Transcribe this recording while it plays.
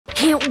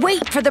can't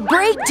wait for the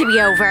break to be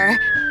over.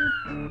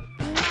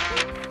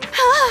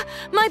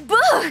 My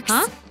books!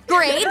 Huh?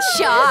 Great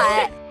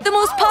shot! The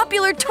most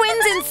popular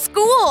twins in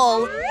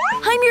school!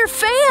 I'm your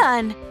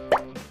fan!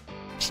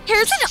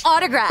 Here's an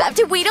autograph.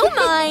 We don't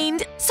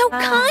mind. So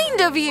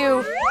kind of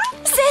you.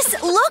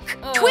 Sis, look!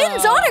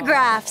 Twins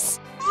autographs!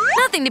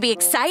 Nothing to be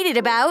excited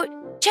about.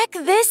 Check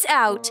this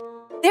out.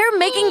 They're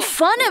making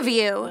fun of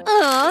you.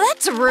 Oh,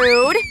 that's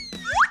rude.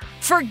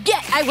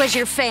 Forget I was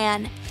your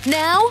fan.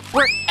 Now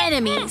we're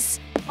enemies.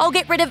 I'll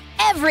get rid of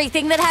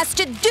everything that has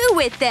to do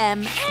with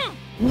them.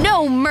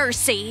 No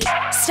mercy.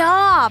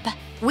 Stop.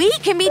 We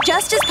can be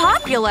just as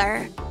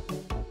popular.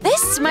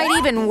 This might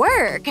even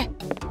work.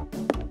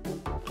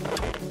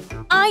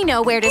 I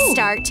know where to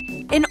start.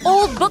 An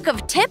old book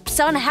of tips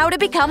on how to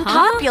become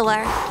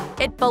popular.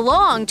 It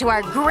belonged to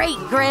our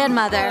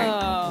great-grandmother.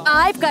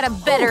 I've got a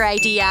better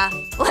idea.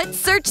 Let's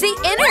search the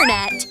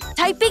internet.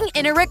 Typing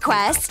in a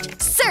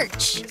request,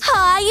 search.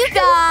 Hi, you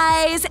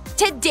guys!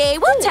 Today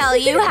we'll tell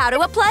you how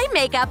to apply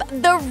makeup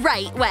the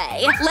right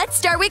way. Let's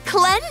start with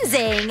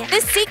cleansing.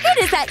 The secret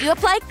is that you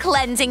apply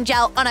cleansing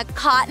gel on a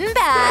cotton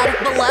pad,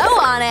 blow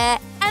on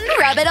it, and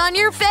rub it on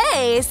your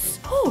face.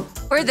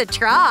 Worth a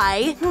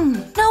try.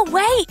 No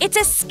way, it's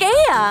a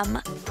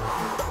scam.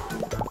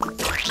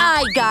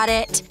 I got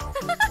it.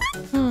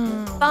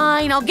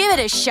 Fine, I'll give it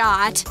a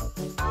shot.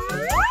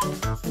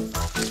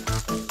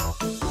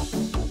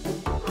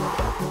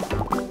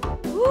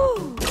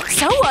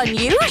 So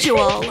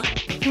unusual.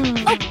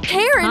 Oh,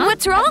 Karen,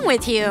 what's wrong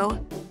with you?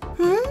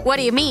 What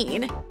do you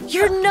mean?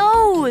 Your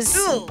nose!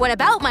 What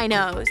about my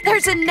nose?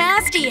 There's a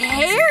nasty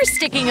hair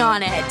sticking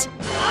on it.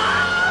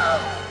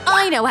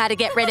 I know how to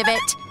get rid of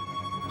it.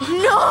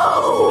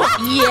 No!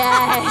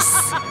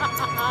 Yes!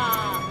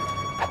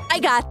 I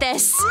got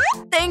this.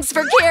 Thanks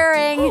for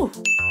caring.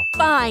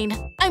 Fine.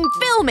 I'm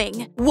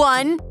filming.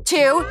 1,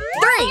 2,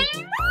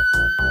 3.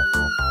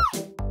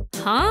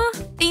 Huh?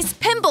 These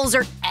pimples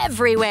are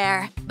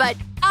everywhere, but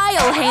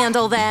I'll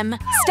handle them.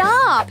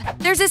 Stop!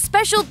 There's a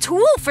special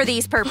tool for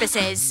these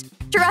purposes.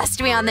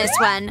 Trust me on this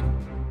one.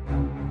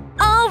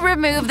 I'll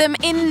remove them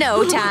in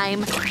no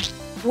time.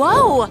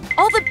 Whoa!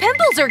 All the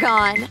pimples are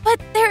gone!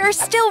 But there are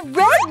still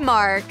red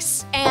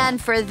marks!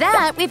 And for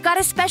that, we've got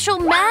a special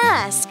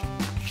mask.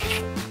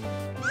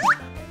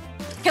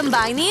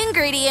 Combine the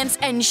ingredients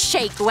and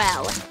shake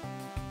well.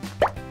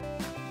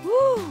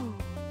 Woo.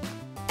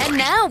 And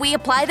now we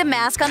apply the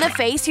mask on the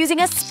face using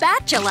a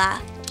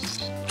spatula.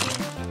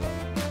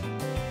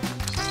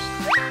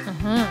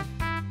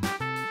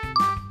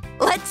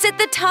 Let's set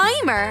the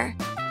timer.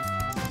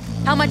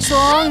 How much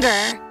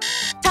longer?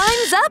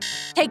 Time's up!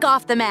 Take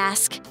off the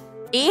mask.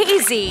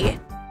 Easy.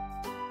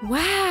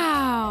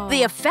 Wow.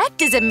 The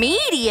effect is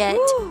immediate.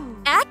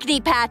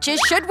 Acne patches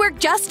should work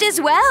just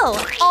as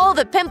well. All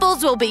the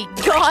pimples will be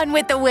gone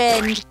with the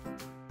wind.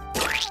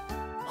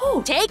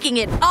 Taking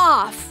it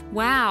off.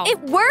 Wow. It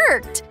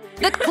worked!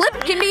 The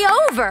clip can be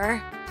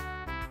over.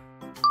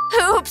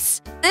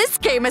 Oops! This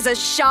came as a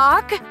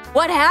shock.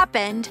 What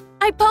happened?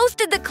 I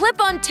posted the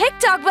clip on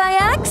TikTok by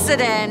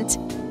accident.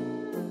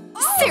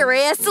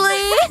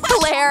 Seriously?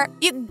 Claire,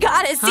 you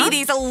gotta see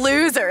these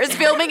losers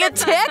filming a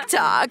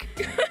TikTok!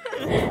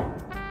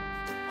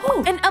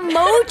 An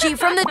emoji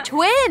from the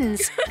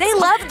twins! They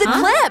loved the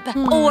clip!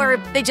 Or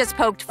they just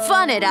poked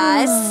fun at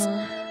us.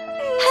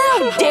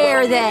 How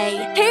dare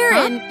they!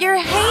 Karen, your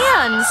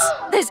hands!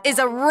 This is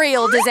a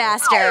real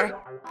disaster.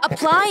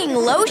 Applying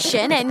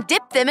lotion and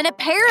dip them in a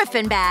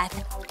paraffin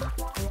bath.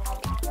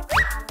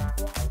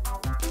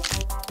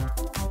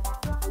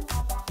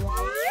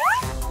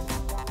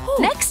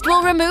 Next,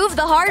 we'll remove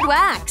the hard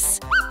wax.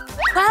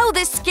 Wow,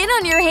 the skin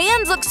on your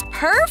hands looks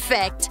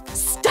perfect!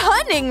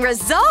 Stunning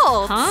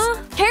result!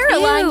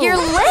 Caroline, Ew. your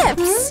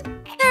lips!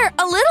 They're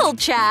a little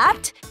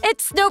chapped.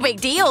 It's no big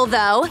deal,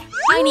 though.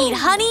 I need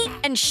honey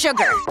and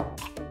sugar.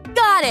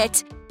 Got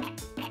it!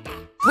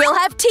 We'll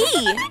have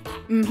tea!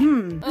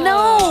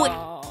 No!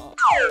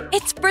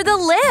 It's for the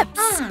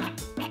lips!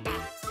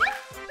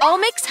 I'll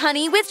mix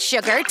honey with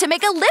sugar to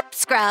make a lip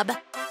scrub.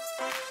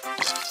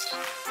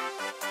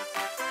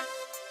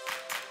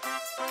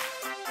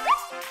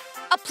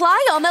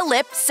 Apply on the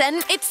lips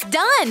and it's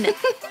done!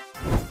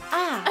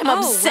 I'm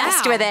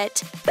obsessed with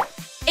it.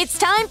 It's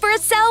time for a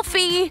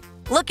selfie!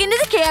 Look into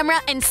the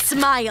camera and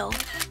smile.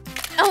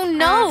 Oh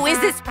no, is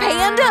this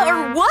panda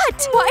or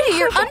what? Why do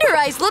your under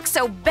eyes look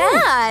so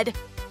bad?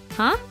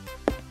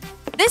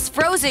 This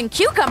frozen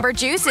cucumber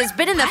juice has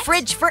been in the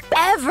fridge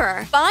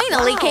forever.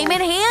 Finally came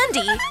in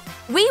handy.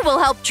 We will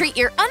help treat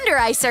your under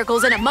eye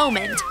circles in a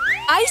moment.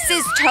 Ice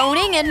is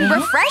toning and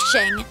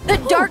refreshing. The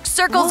dark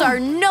circles are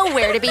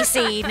nowhere to be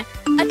seen.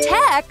 A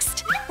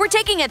text? We're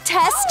taking a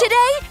test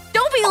today?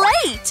 Don't be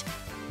late!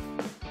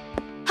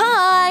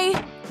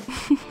 Hi!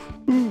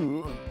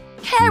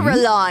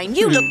 Caroline,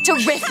 you look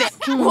terrific!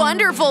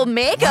 Wonderful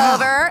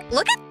makeover!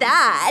 Look at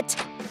that!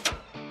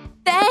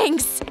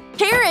 Thanks!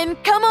 Karen,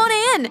 come on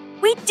in!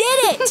 We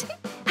did it!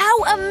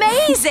 How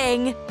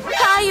amazing!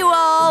 Hi, you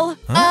all!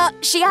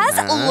 She has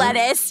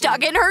lettuce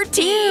stuck in her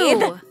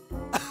teeth!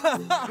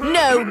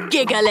 No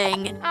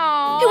giggling.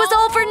 Aww. It was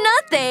all for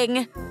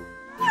nothing.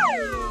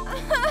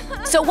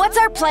 So what's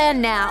our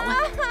plan now?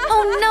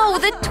 Oh no,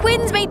 the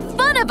twins made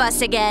fun of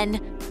us again.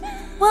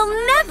 We'll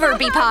never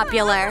be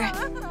popular.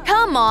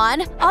 Come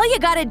on, all you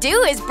gotta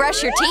do is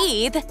brush your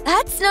teeth.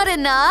 That's not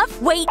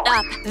enough. Wait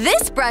up,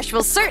 this brush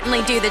will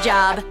certainly do the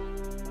job.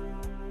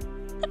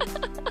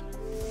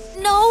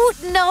 No,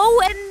 no,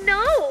 and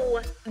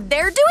no.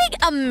 They're doing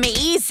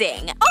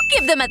amazing. I'll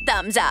give them a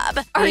thumbs up.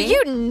 Are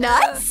you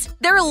nuts?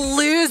 They're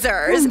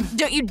losers.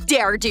 Don't you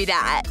dare do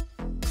that.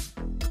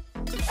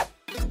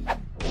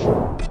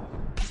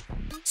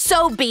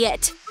 So be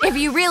it. If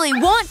you really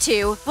want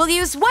to, we'll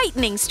use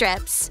whitening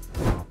strips.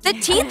 The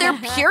teeth are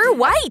pure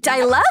white.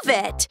 I love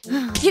it.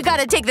 You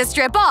gotta take the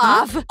strip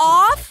off.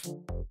 Off?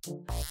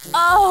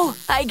 Oh,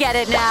 I get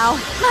it now.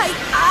 My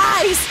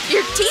eyes!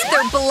 Your teeth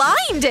are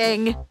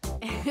blinding.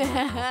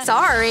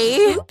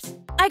 Sorry. Oops.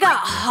 I got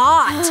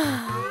hot.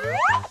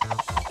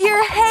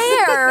 Your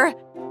hair!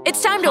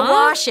 It's time to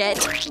wash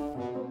it.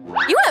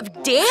 You have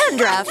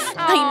dandruff.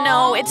 I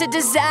know, it's a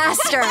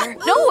disaster.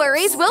 No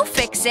worries, we'll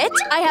fix it.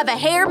 I have a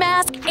hair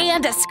mask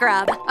and a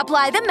scrub.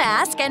 Apply the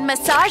mask and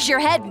massage your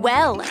head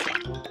well.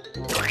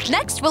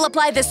 Next, we'll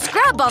apply the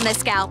scrub on the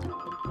scalp,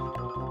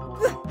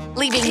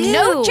 leaving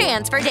no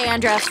chance for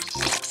dandruff.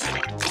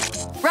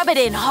 Rub it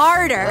in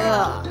harder.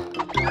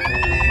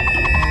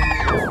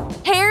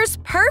 Hair's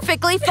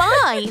perfectly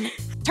fine.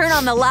 Turn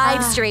on the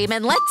live stream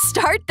and let's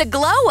start the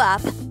glow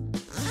up.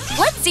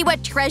 Let's see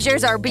what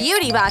treasures our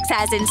beauty box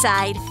has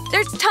inside.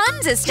 There's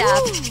tons of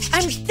stuff.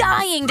 I'm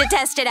dying to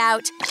test it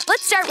out.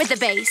 Let's start with the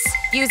base.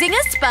 Using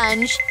a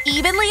sponge,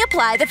 evenly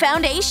apply the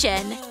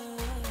foundation.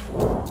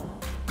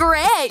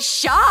 Great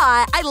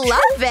shot! I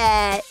love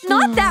it!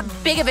 Not that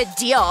big of a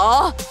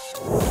deal.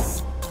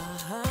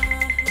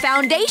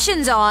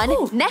 Foundation's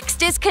on.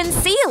 Next is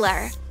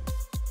concealer.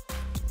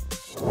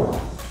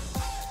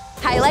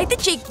 Highlight the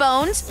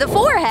cheekbones, the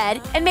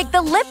forehead, and make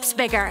the lips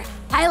bigger.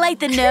 Highlight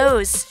the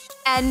nose.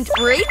 And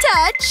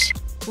retouch.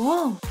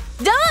 Whoa.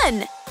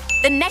 Done!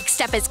 The next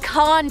step is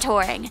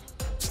contouring.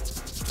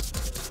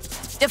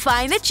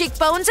 Define the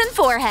cheekbones and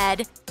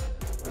forehead.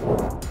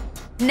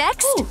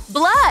 Next,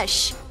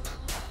 blush.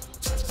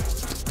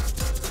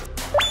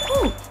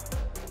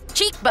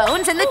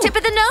 Cheekbones and the tip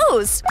of the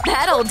nose.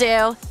 That'll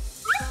do.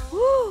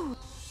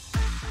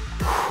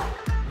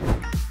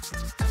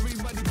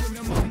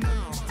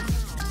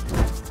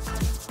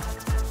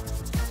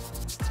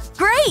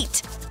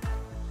 Great!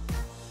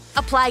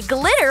 Apply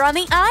glitter on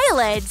the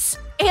eyelids.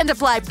 And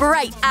apply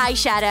bright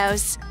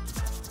eyeshadows.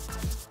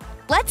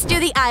 Let's do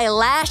the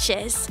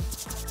eyelashes.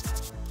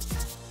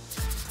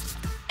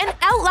 And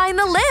outline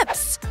the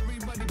lips.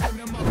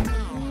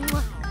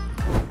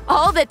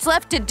 All that's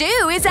left to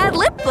do is add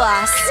lip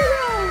gloss.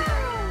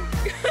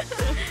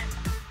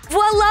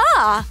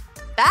 Voila!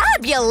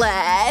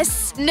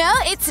 Fabulous! No,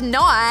 it's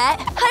not.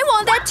 I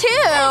want that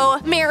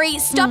too! Mary,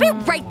 stop it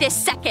right this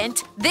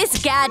second.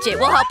 This gadget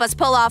will help us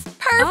pull off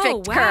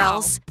perfect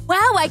curls.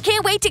 Wow, I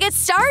can't wait to get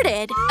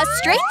started. A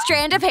straight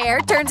strand of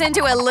hair turns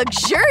into a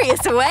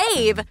luxurious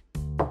wave.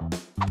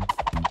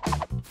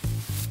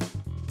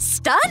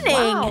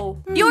 Stunning! Wow.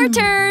 Your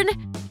turn.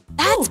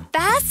 That's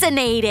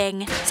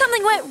fascinating.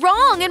 Something went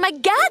wrong and my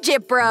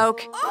gadget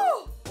broke.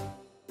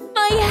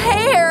 My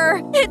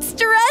hair! It's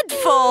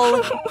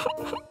dreadful!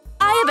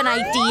 I have an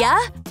idea.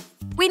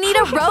 We need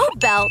a robe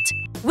belt.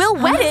 We'll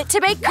wet it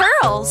to make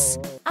curls.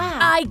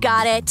 I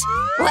got it.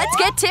 Let's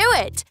get to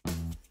it.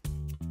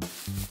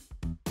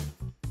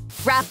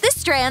 Wrap the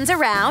strands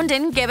around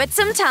and give it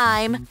some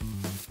time.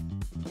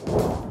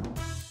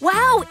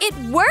 Wow, it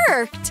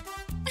worked!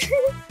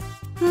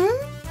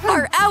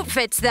 Our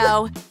outfits,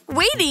 though.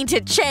 We need to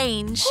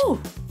change.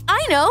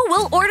 I know,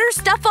 we'll order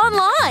stuff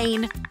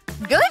online.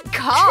 Good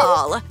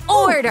call.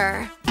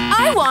 Order.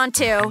 I want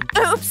to.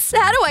 Oops,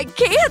 how do I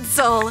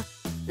cancel?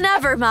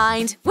 Never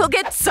mind. We'll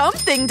get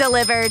something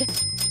delivered.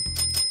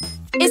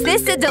 Is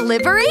this a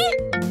delivery?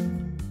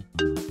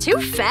 Too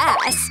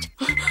fast.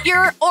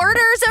 Your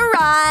order's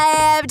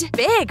arrived.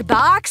 Big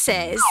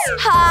boxes.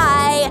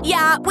 Hi.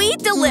 Yeah, we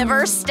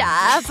deliver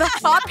stuff.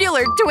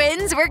 Popular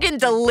twins work in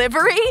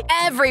delivery?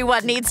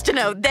 Everyone needs to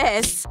know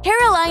this.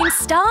 Caroline,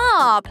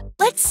 stop.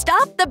 Let's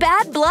stop the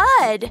bad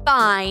blood.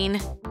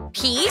 Fine.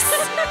 Peace?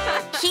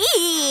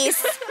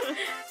 Peace.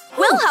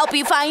 We'll help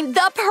you find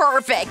the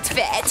perfect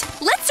fit.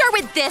 Let's start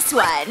with this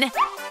one.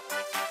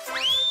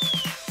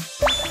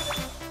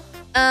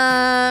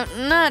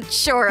 Not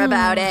sure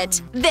about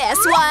it.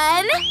 This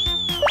one?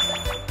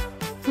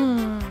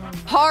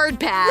 Hard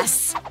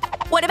pass.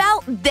 What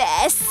about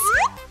this?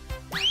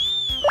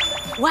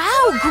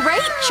 Wow,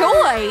 great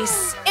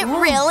choice! It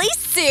really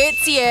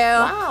suits you.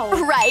 Wow.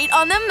 Right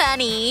on the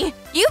money.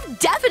 You've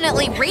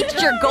definitely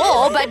reached your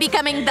goal by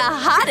becoming the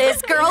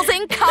hottest girls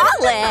in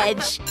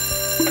college.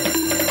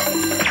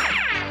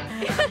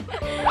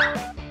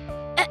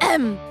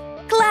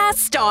 Class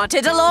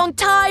started a long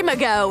time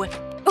ago.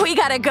 We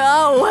gotta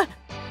go.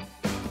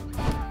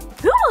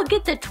 Who will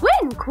get the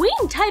Twin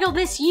Queen title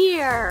this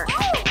year?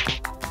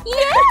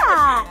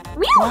 Yeah!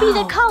 We'll be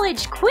the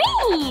college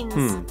queens!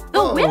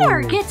 The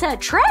winner gets a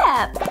trip!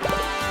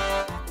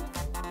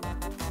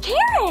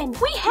 Karen,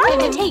 we have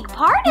to take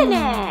part in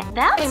it!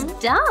 That's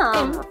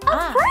dumb!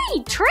 A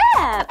free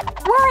trip!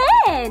 We're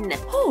in!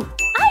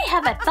 I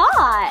have a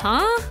thought!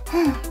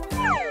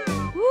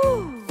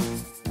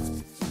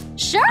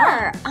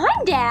 Sure,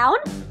 I'm down!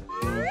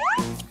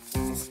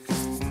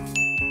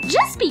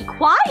 Just be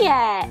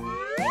quiet!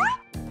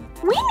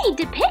 We need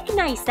to pick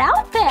nice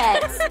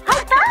outfits!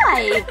 High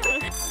five!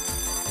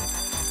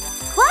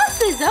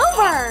 Class is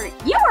over!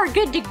 You are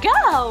good to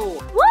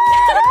go! Woo!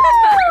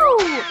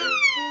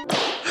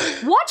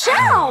 Watch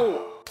out!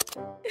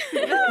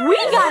 We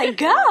gotta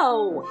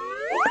go!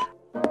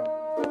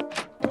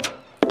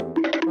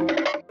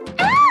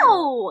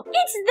 Ow!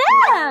 It's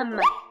them!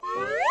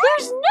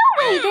 There's no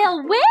way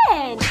they'll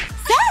win!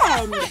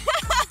 Send!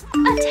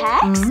 A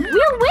text?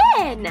 We'll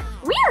win!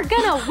 We're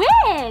gonna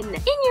win!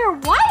 In your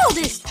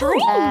wildest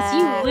dreams,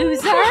 you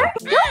loser!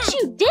 Don't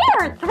you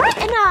dare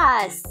threaten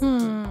us!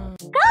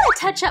 Gotta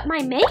touch up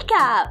my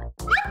makeup!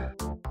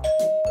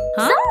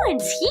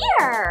 Someone's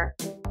here!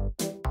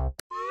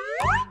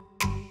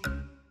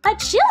 A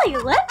chilly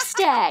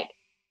lipstick!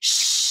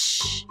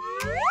 Shh!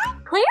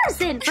 Claire's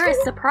in for a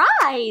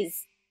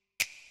surprise!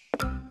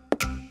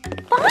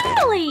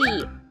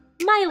 Finally!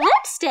 My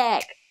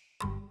lipstick!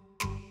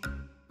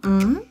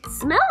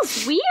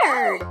 Smells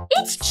weird!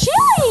 It's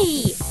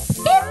chilly!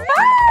 It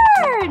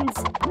burns!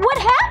 What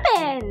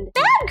happened?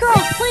 Bad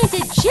girls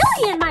planted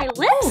chili in my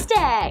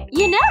lipstick!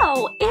 You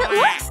know, it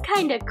looks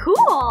kinda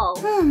cool!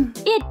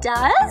 It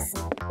does?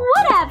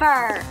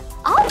 Whatever!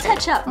 I'll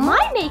touch up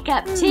my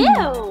makeup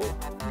too!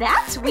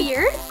 That's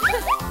weird!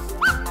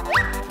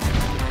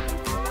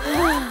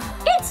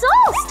 It's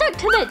all stuck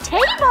to the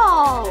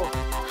table!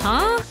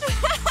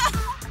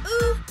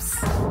 Oops!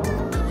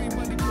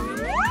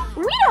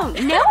 We don't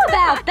know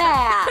about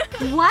that!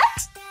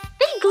 What?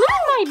 They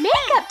glued my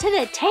makeup to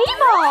the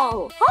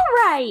table!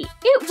 Alright,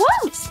 it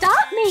won't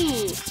stop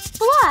me!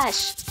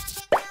 Blush!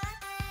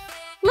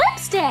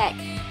 Lipstick!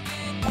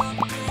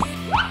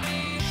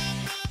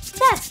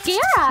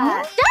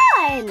 Mascara!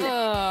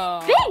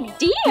 Done! Big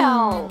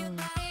deal!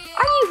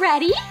 Are you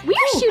ready?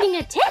 We're shooting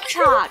a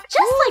TikTok,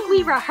 just like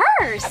we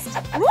rehearsed!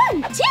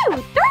 1, 2,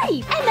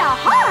 3, and a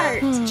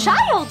heart!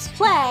 Child's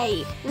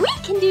play! We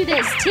can do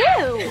this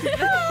too!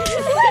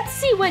 Let's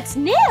see what's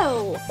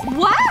new!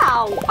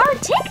 Wow! Our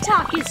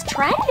TikTok is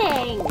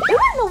trending! Who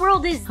in the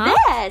world is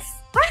this?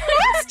 Our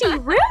nasty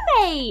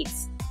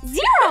roommates!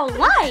 0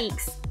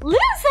 likes!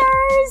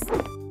 Losers!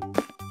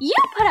 You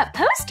put up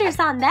posters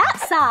on that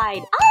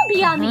side. I'll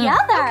be on the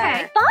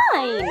other.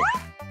 Fine.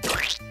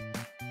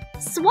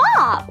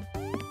 Swap.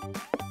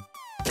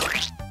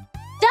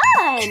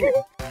 Done.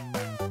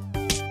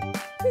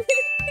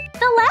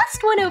 The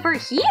last one over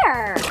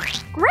here.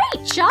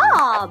 Great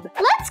job.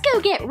 Let's go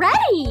get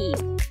ready.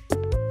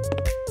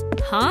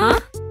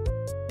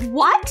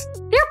 What?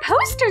 Their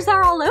posters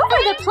are all over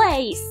the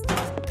place.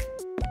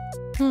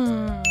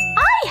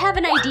 I have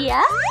an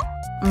idea.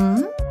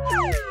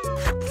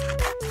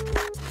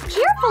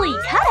 Carefully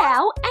cut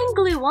out and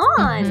glue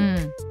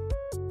on.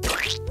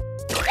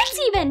 It's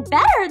even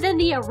better than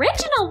the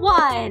original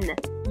one.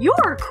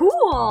 You're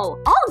cool.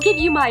 I'll give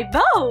you my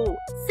vote.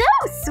 So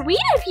sweet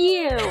of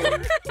you.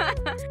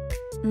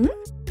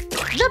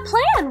 The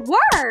plan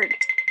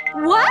worked.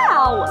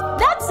 Wow,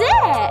 that's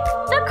it.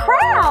 The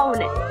crown.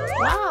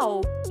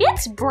 Wow.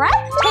 It's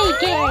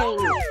breathtaking.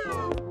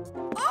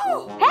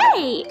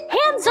 Hey,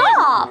 hands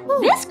off!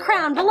 This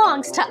crown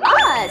belongs to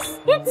us!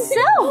 It's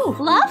so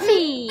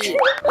fluffy!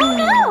 Oh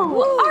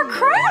no! Our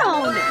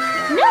crown!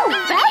 No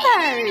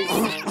feathers!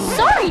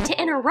 Sorry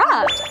to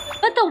interrupt,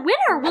 but the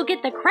winner will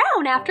get the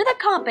crown after the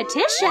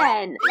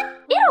competition!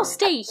 It'll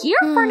stay here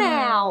for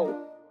now!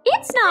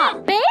 It's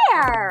not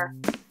fair!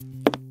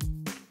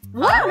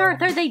 What on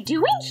earth are they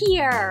doing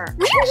here?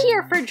 We're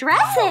here for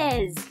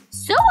dresses!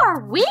 So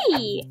are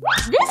we!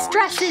 This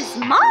dress is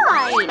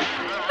mine!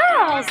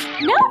 Girls,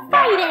 no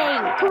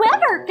fighting!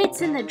 Whoever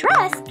fits in the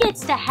dress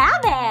gets to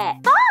have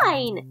it!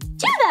 Fine!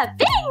 To the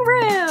fitting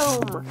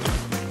room!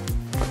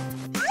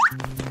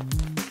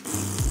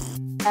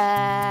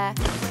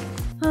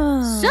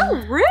 So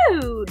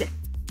rude!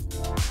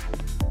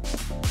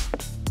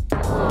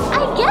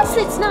 I guess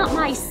it's not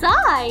my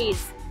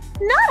size!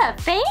 Not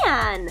a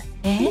fan!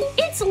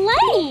 It's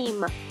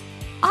lame!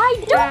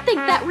 I don't think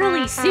that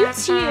really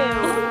suits you!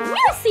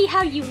 We'll see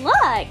how you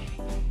look!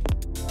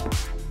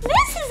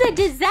 This is a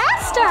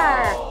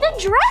disaster! The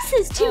dress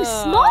is too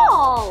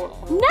small!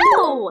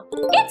 No!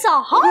 It's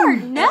a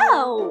hard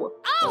no!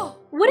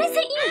 What is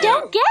it you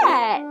don't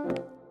get?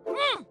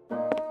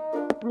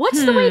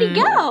 What's the way to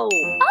go?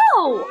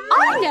 Oh,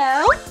 I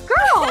know!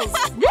 Girls,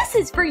 this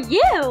is for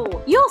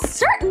you! You'll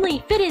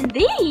certainly fit in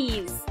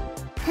these!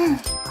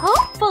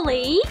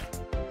 Hopefully!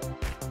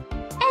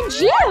 And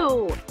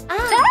you!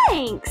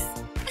 Thanks!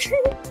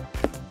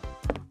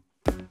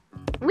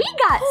 We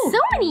got so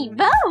many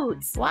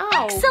votes! Wow!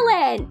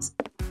 Excellent!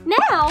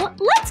 Now,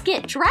 let's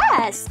get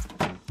dressed!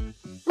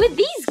 With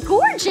these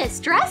gorgeous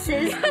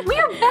dresses,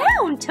 we're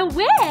bound to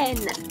win!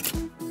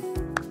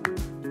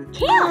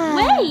 Can't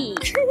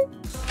wait!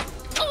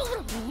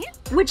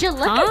 Would you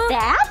look at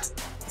that?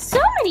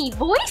 So many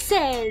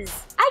voices!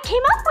 I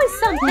came up with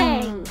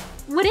something!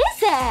 What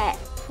is it?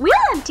 We'll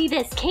empty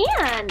this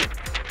can!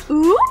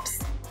 Oops!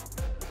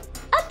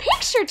 A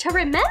picture to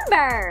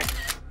remember!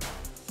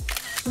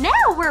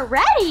 Now we're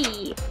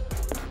ready!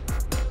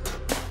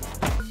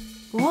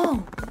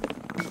 Whoa.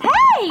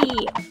 Hey!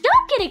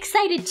 Don't get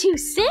excited too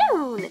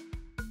soon!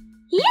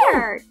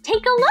 Here,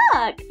 take a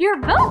look! Your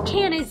vote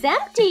can is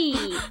empty!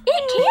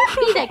 It can't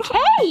be the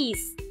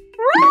case!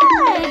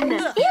 Run!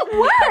 It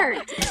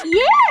worked!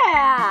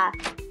 Yeah!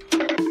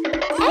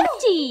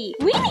 Empty!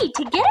 We need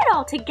to get it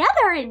all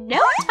together in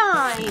no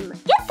time!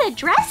 Get the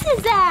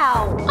dresses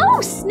out!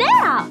 Oh,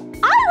 snap!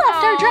 I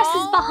left our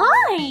dresses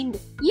behind!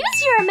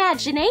 Use your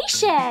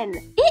imagination!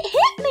 It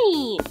hit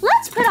me!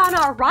 Let's put on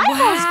our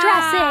rivals'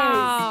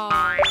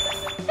 dresses!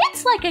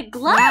 It's like a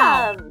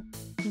glove!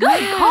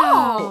 Good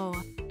call!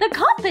 The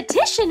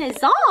competition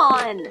is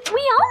on!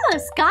 We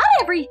almost got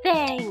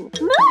everything!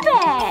 Move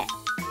it!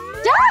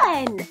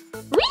 Done!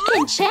 We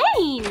can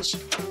change!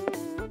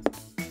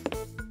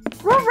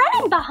 We're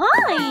running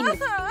behind!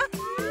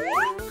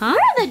 Where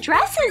are the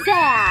dresses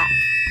at?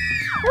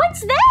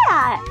 What's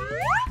that?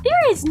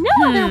 There is no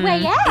other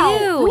way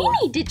out! Ew. We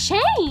need to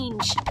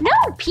change!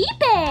 No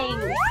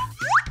peeping!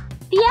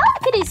 The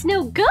outfit is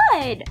no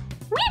good!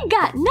 We've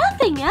got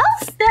nothing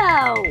else,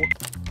 though!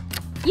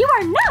 You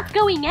are not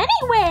going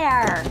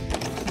anywhere!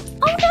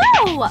 Oh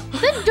no!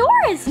 The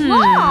door is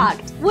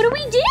locked! What do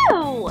we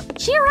do?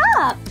 Cheer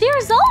up!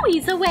 There's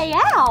always a way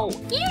out!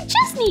 You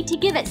just need to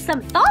give it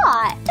some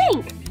thought!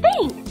 Think!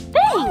 Think!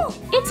 Think!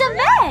 It's a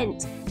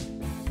vent!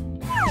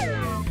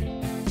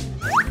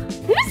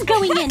 Who's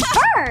going in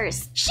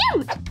first?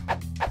 Shoot!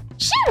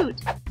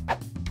 Shoot!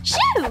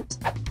 Shoot!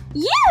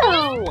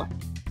 You!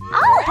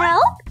 I'll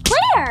help!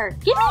 Claire,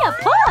 give me a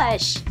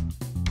push!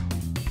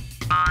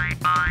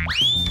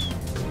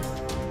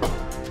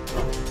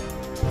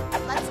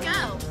 Let's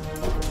go.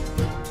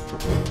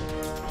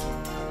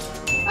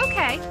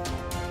 Okay.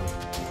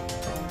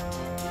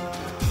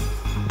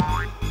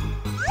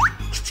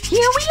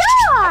 Here we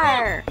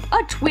are!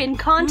 A twin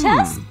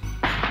contest?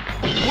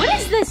 What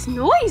is this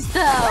noise,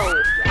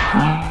 though?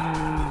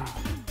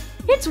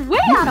 It's way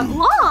out of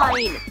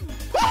line!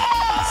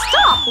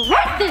 Stop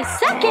right this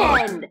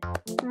second!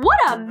 What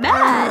a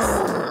mess!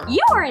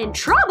 You are in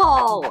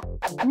trouble!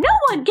 No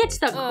one gets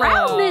the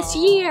crown this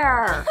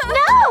year!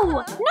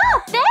 No!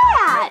 Not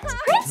that!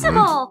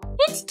 Principal,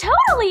 it's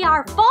totally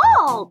our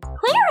fault!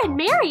 Claire and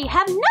Mary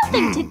have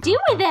nothing to do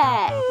with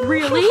it!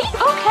 Really?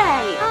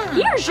 Okay,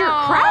 here's your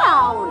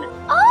crown!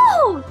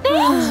 Oh,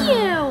 thank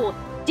you!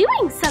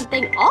 Doing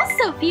something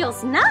also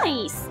feels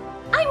nice!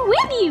 I'm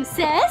with you,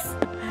 sis!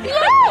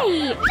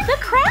 Yay! The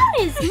crown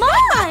is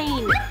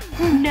mine!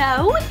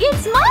 No,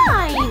 it's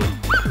mine!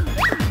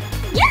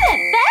 Give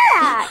it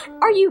back!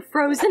 Are you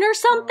frozen or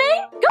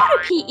something? Go to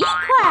PE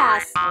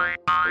class!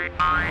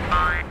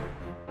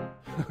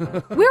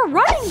 We're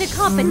running the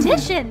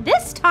competition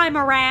this time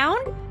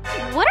around!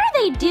 What are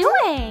they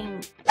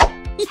doing?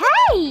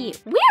 Hey!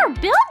 We're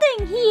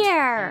building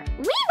here!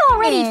 We've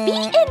already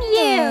beaten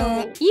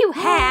you! You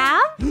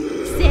have?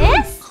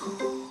 Sis?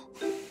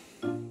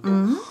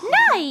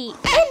 Night!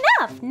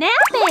 Enough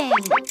napping!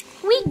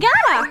 We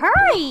gotta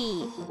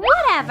hurry!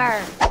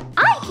 Whatever!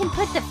 I can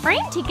put the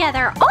frame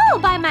together all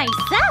by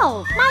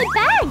myself! My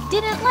bag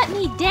didn't let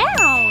me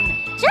down!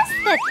 Just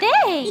the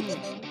thing!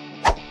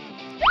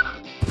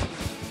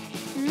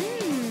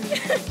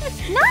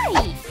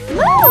 Nice!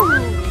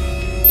 Move!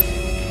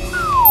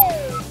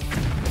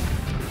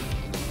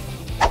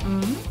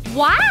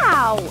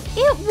 Wow!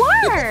 It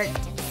worked!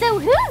 So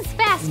who's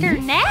faster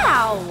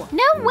now?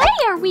 No way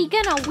are we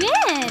gonna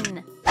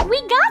win!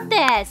 We got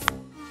this!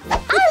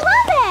 I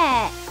love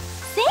it!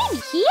 Same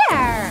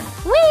here!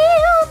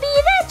 We'll be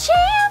the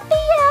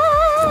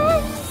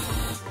champions!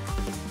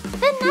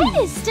 The night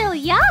is still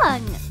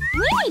young!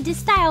 We need to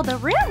style the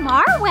room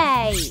our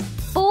way!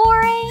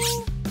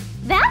 Boring!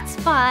 That's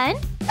fun!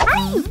 How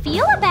do you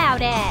feel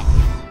about it?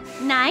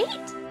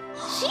 Night?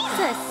 She's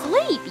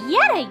asleep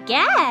yet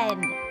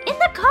again! In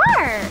the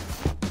car!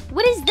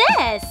 What is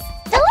this?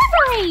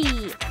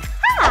 Delivery!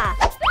 Ha!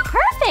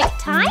 Perfect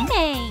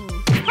timing!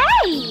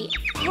 Hey!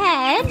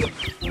 Head!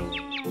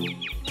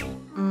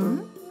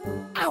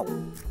 Ow.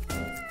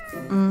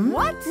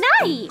 What?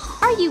 Night!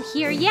 Are you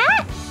here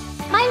yet?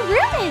 My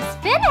room is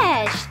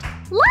finished!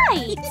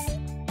 Lights!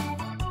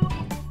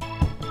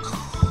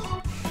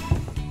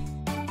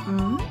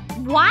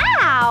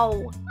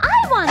 Wow!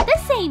 I want the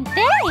same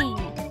thing!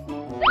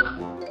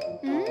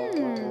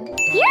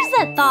 Here's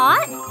a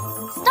thought!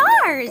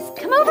 Stars,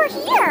 come over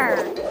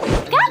here!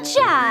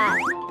 Gotcha!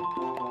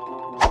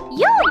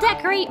 You'll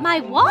decorate my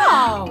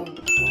wall!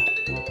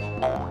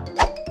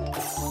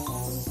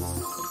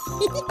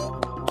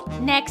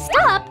 Next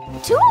up,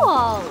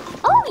 tulle!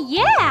 Oh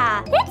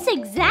yeah! It's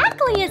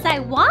exactly as I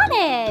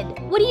wanted!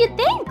 What do you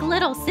think,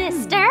 little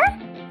sister?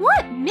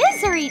 What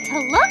misery to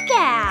look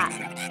at!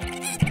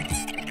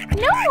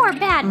 No more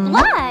bad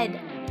blood!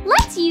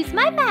 Let's use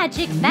my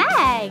magic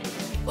bag!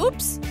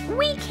 Oops.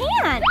 We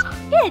can't!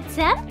 It's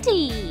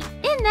empty!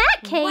 In that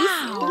case,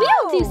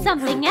 we'll do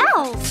something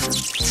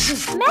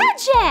else!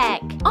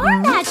 Magic! Our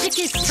magic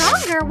is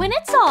stronger when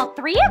it's all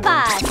three of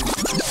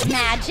us!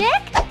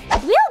 Magic?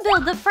 We'll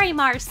build the frame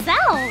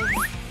ourselves!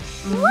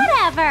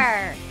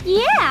 Whatever!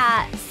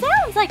 Yeah,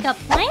 sounds like a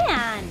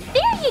plan!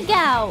 There you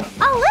go!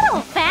 A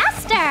little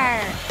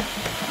faster!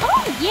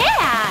 Oh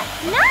yeah!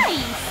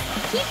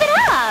 Nice! Keep it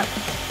up!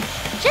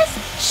 Just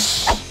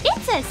shh!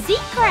 It's a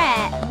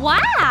secret!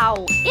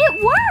 Wow!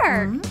 It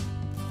worked!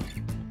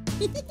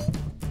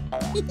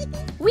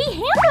 We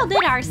handled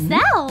it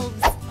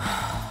ourselves!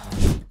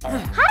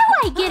 How do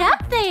I get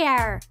up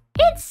there?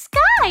 It's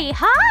sky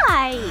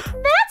high!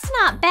 That's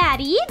not bad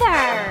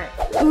either!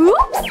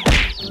 Oops!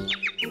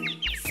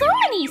 So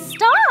many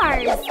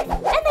stars!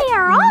 And they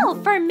are all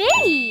for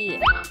me!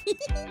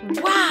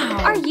 Wow!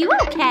 Are you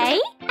okay?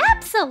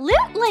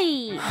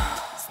 Absolutely!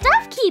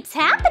 Stuff keeps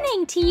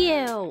happening to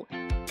you!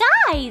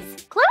 Guys,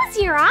 close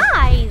your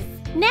eyes!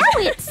 Now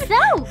it's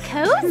so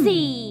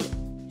cozy!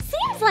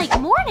 Seems like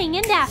morning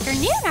and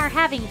afternoon are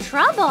having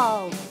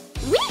trouble.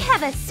 We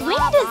have a swing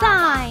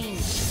design!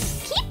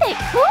 Keep it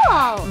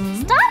cool!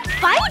 Stop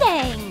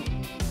fighting!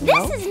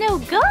 This is no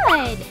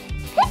good!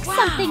 Pick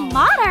something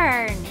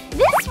modern!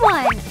 This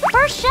one,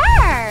 for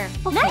sure!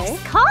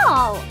 Nice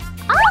call!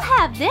 I'll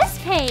have this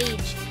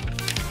page!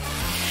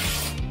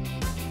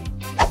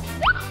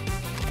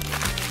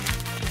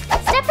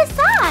 Step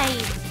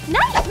aside!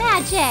 Night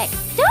magic!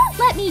 Don't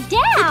let me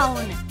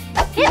down!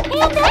 It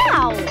panned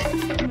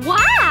out!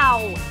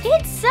 Wow!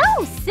 It's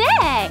so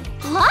sick!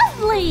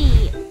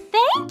 Lovely!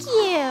 Thank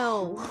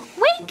you!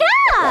 Wake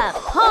up!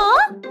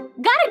 Huh?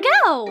 Gotta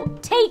go!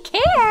 Take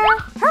care!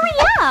 Hurry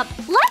up!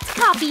 Let's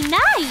copy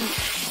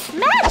night!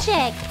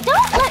 Magic!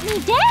 Don't let me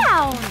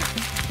down!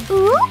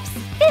 Oops!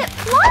 It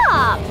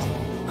flopped!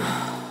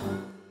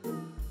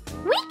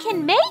 We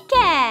can make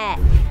it!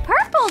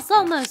 Purple's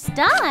almost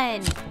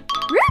done!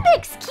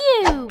 Rubik's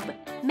Cube!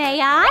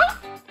 May I?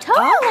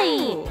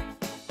 Totally!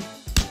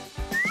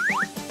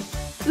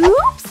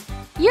 Oops!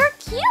 Your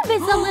cube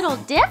is a little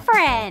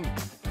different!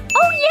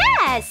 Oh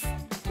yes!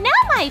 Now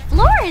my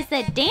floor is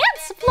a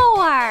dance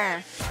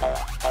floor!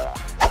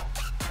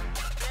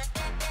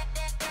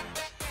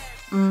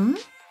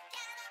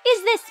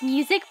 Is this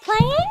music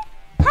playing?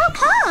 How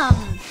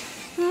come?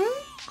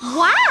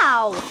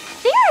 Wow!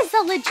 There is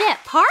a legit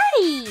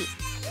party!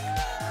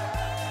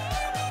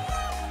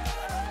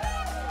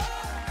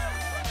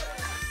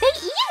 They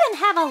even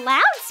have a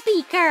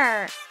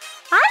loudspeaker!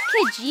 I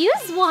could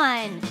use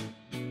one!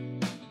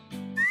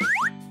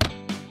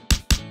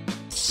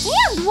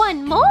 And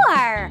one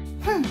more!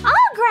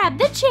 I'll grab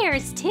the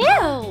chairs too!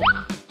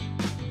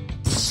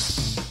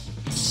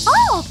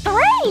 All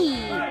three!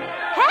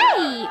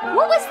 Hey,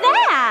 what was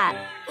that?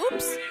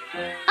 Oops.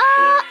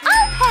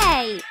 I'll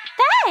pay!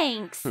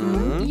 Thanks!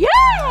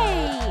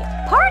 Yay!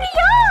 Party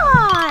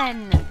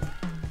on!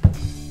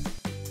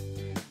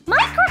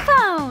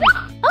 Microphone!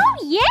 Oh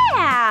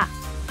yeah!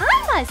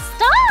 I'm a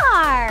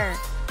star!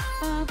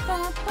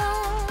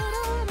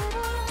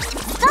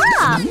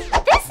 Stop!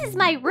 This is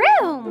my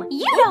room!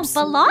 You don't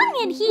belong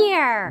in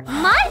here!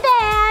 My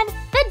bad!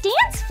 The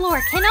dance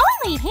floor can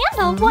only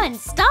handle one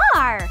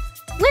star!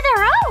 With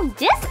her own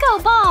disco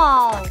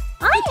ball!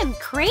 I am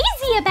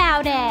crazy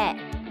about it!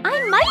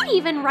 I might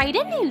even write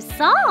a new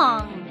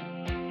song!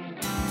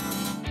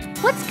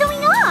 What's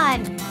going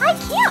on? I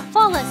can't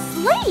fall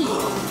asleep!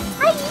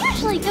 I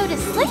usually go to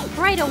sleep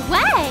right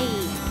away!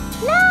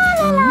 La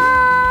la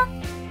la!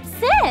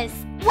 Sis,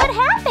 what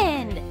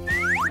happened?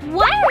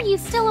 Why are you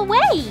still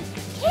awake?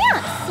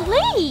 Can't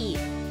sleep!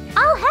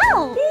 I'll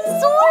help!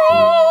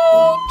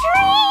 Sweet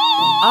dreams!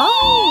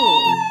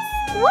 Oh!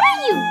 What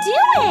are you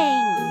doing?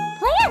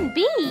 Plan B!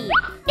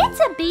 It's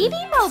a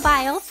baby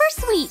mobile for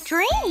sweet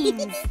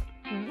dreams!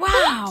 Wow!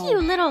 Thank you,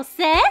 little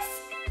sis!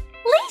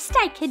 Least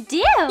I could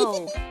do!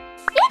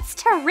 It's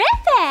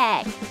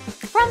terrific!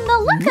 From the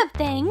look of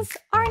things,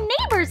 our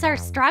neighbors are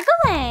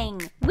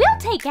struggling. We'll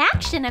take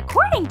action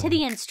according to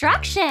the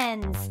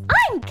instructions.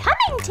 I'm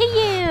coming to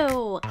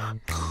you!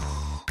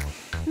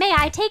 May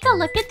I take a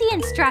look at the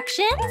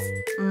instructions?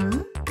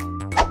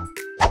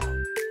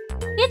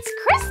 It's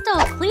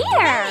crystal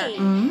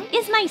clear!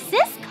 Is my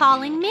sis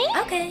calling me?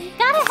 Okay.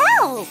 Gotta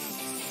help!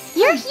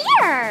 You're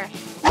here!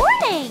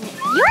 Morning!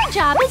 Your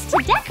job is to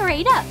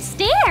decorate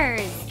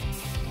upstairs!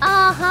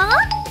 Uh-huh!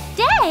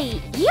 Day,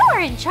 you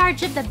are in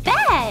charge of the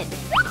bed!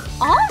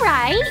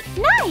 Alright!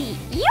 Night,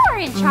 you are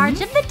in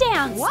charge of the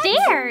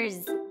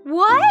downstairs!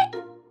 What?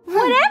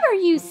 Whatever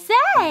you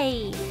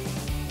say!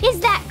 Is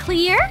that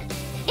clear?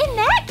 In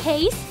that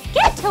case,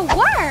 get to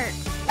work!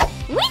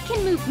 We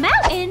can move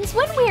mountains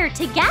when we're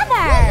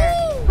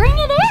together! Bring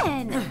it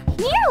in!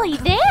 Nearly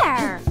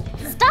there!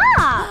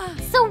 Stop!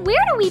 So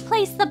where do we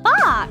place the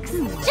box?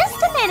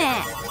 Just a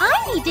minute!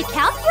 I need to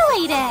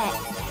calculate it!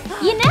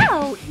 You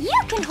know,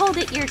 you can hold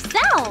it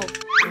yourself!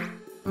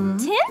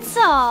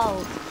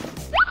 Tinsel!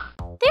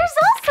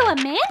 also a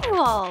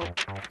manual.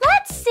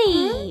 Let's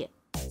see.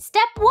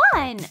 Step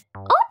 1.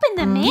 Open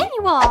the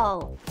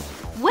manual.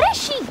 What is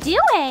she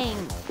doing?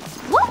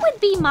 What would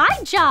be my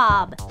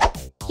job?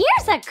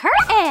 Here's a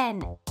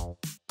curtain.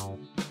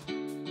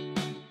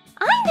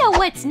 I know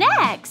what's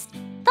next.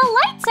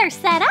 The lights are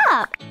set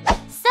up.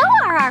 So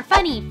are our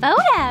funny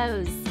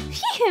photos.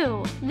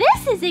 Phew,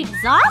 this is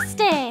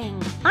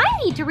exhausting. I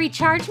need to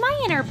recharge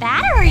my inner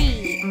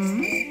battery.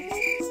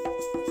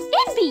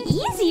 It'd be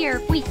easier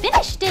if we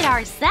finished it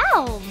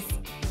ourselves.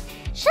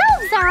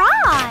 Shelves are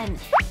on.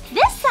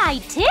 This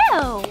side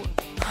too.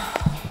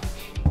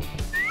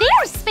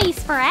 There's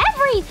space for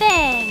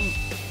everything.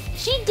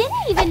 She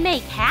didn't even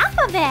make half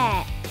of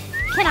it.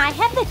 Can I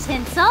have the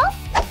tinsel?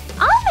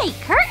 I'll make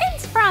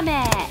curtains from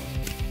it.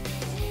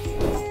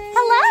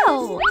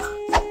 Hello.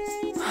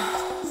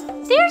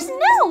 There's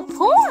no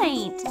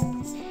point.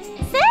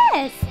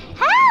 Sis,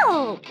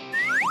 help.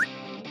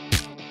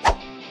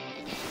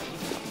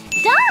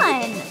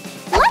 Done.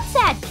 Let's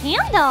add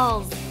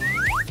candles.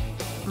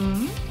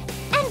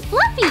 And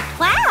fluffy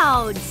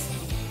clouds.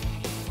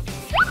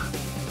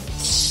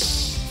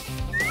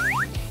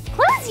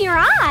 Close your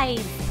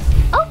eyes.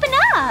 Open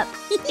up.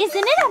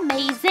 Isn't it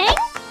amazing?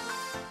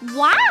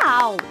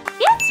 Wow,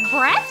 it's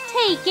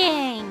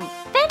breathtaking.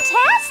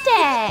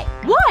 Fantastic.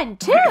 1,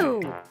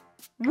 2.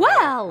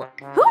 Well,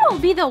 who will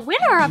be the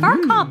winner of our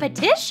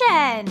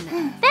competition?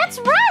 That's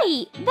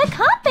right, the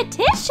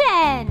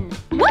competition.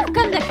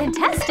 Welcome the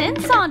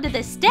contestants onto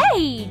the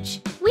stage.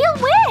 We'll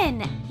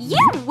win.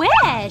 You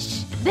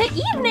wish. The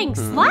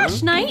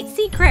evening/night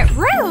secret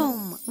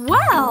room.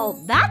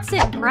 Well, that's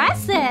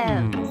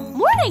impressive.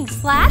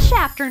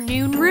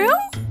 Morning/afternoon room.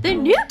 The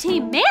new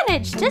team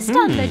managed to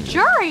stun the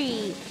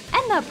jury.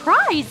 And the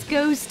prize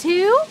goes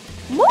to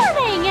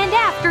morning and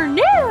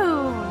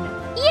afternoon.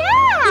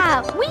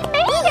 Yeah, we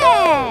made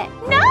it.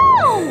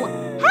 No,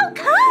 how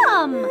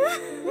come?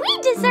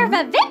 We deserve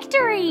a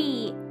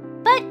victory.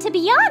 But to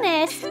be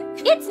honest,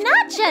 it's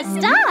not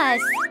just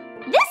us.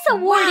 This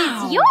award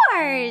is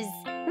yours.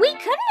 We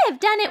couldn't have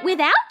done it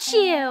without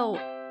you.